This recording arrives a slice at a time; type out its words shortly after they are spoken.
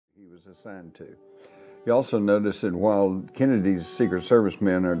was assigned to. You also notice that while Kennedy's Secret Service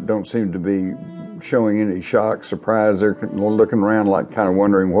men don't seem to be showing any shock, surprise, they're looking around like kind of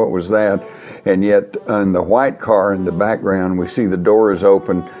wondering what was that. And yet in the white car in the background, we see the door is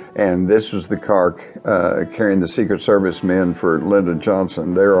open, and this was the car carrying the Secret Service men for Lyndon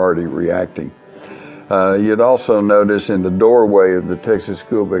Johnson. They're already reacting. You'd also notice in the doorway of the Texas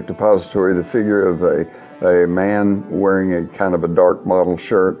School Book Depository the figure of a man wearing a kind of a dark model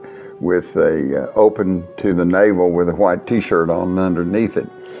shirt with a open to the navel with a white t-shirt on underneath it.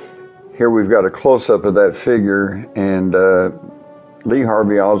 Here we've got a close-up of that figure, and Lee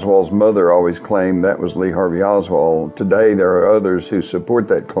Harvey Oswald's mother always claimed that was Lee Harvey Oswald. Today there are others who support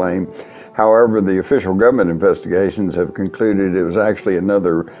that claim. However, the official government investigations have concluded it was actually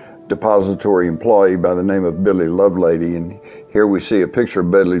another depository employee by the name of Billy Lovelady, and here we see a picture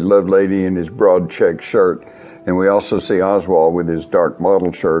of Billy Lovelady in his broad check shirt, and we also see Oswald with his dark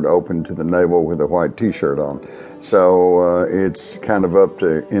model shirt open to the navel with a white t-shirt on. So it's kind of up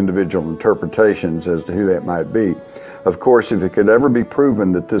to individual interpretations as to who that might be. Of course, if it could ever be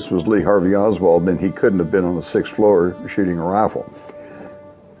proven that this was Lee Harvey Oswald, then he couldn't have been on the 6th floor shooting a rifle.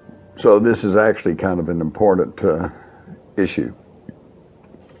 So this is actually kind of an important issue.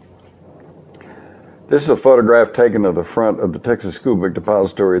 This is a photograph taken of the front of the Texas School Book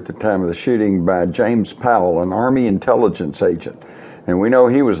Depository at the time of the shooting by James Powell, an Army intelligence agent. And we know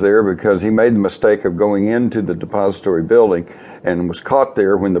he was there because he made the mistake of going into the depository building and was caught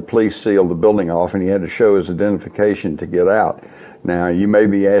there when the police sealed the building off, and he had to show his identification to get out. Now, you may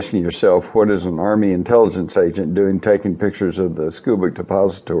be asking yourself, what is an Army intelligence agent doing taking pictures of the School Book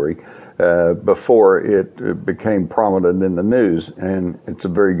Depository before it became prominent in the news? And it's a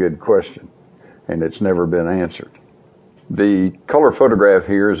very good question, and it's never been answered. The color photograph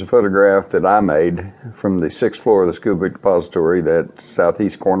here is a photograph that I made from the 6th floor of the School Book Depository, that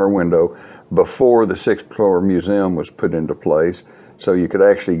southeast corner window, before the 6th floor museum was put into place, so you could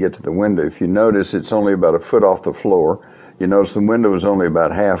actually get to the window. If you notice, it's only about a foot off the floor. You notice the window is only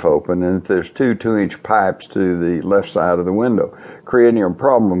about half open, and there's two 2-inch pipes to the left side of the window, creating a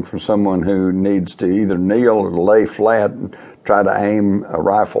problem for someone who needs to either kneel or lay flat and try to aim a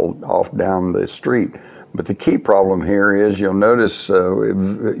rifle off down the street. But the key problem here is you'll notice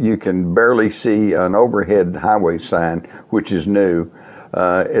you can barely see an overhead highway sign, which is new,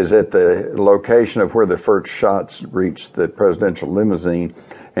 is at the location of where the first shots reached the presidential limousine.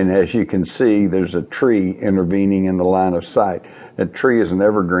 And as you can see, there's a tree intervening in the line of sight. That tree is an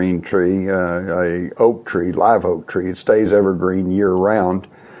evergreen tree, a oak tree, live oak tree. It stays evergreen year round.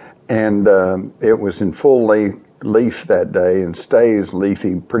 And it was in full leaf that day and stays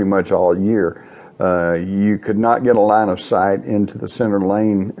leafy pretty much all year. You could not get a line of sight into the center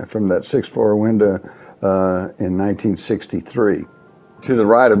lane from that 6th floor window in 1963. To the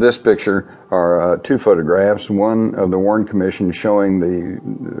right of this picture are two photographs, one of the Warren Commission showing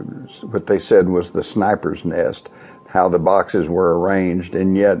what they said was the sniper's nest, how the boxes were arranged,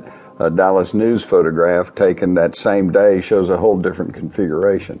 and yet a Dallas News photograph taken that same day shows a whole different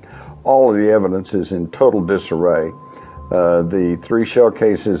configuration. All of the evidence is in total disarray. The 3 shell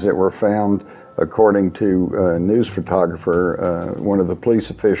cases that were found, according to a news photographer, one of the police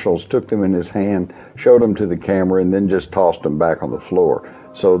officials took them in his hand, showed them to the camera, and then just tossed them back on the floor.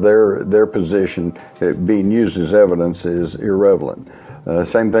 So their position, being used as evidence, is irrelevant.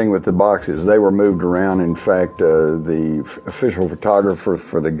 Same thing with the boxes. They were moved around. In fact, the official photographer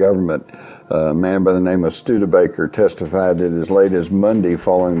for the government, a man by the name of Studebaker, testified that as late as Monday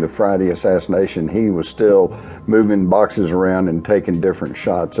following the Friday assassination, he was still moving boxes around and taking different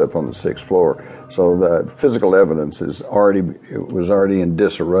shots up on the 6th floor. So the physical evidence was already in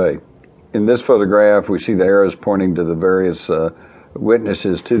disarray. In this photograph, we see the arrows pointing to the various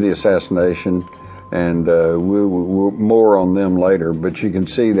witnesses to the assassination, and we'll more on them later, but you can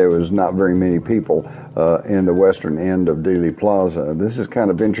see there was not very many people in the western end of Dealey Plaza. This is kind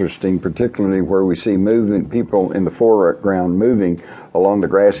of interesting, particularly where we see people in the foreground moving along the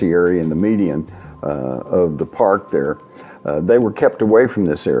grassy area in the median of the park there. They were kept away from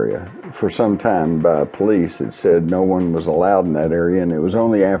this area for some time by police. It said no one was allowed in that area, and it was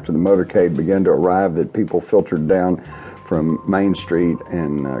only after the motorcade began to arrive that people filtered down from Main Street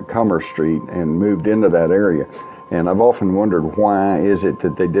and Commerce Street and moved into that area. And I've often wondered, why is it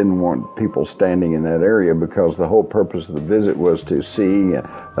that they didn't want people standing in that area, because the whole purpose of the visit was to see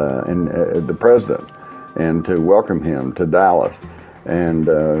the president and to welcome him to Dallas. And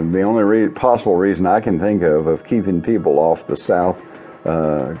the only possible reason I can think of keeping people off the south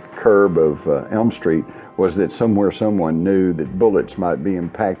curb of Elm Street was that somewhere someone knew that bullets might be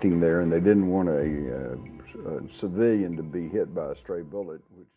impacting there, and they didn't want a civilian to be hit by a stray bullet.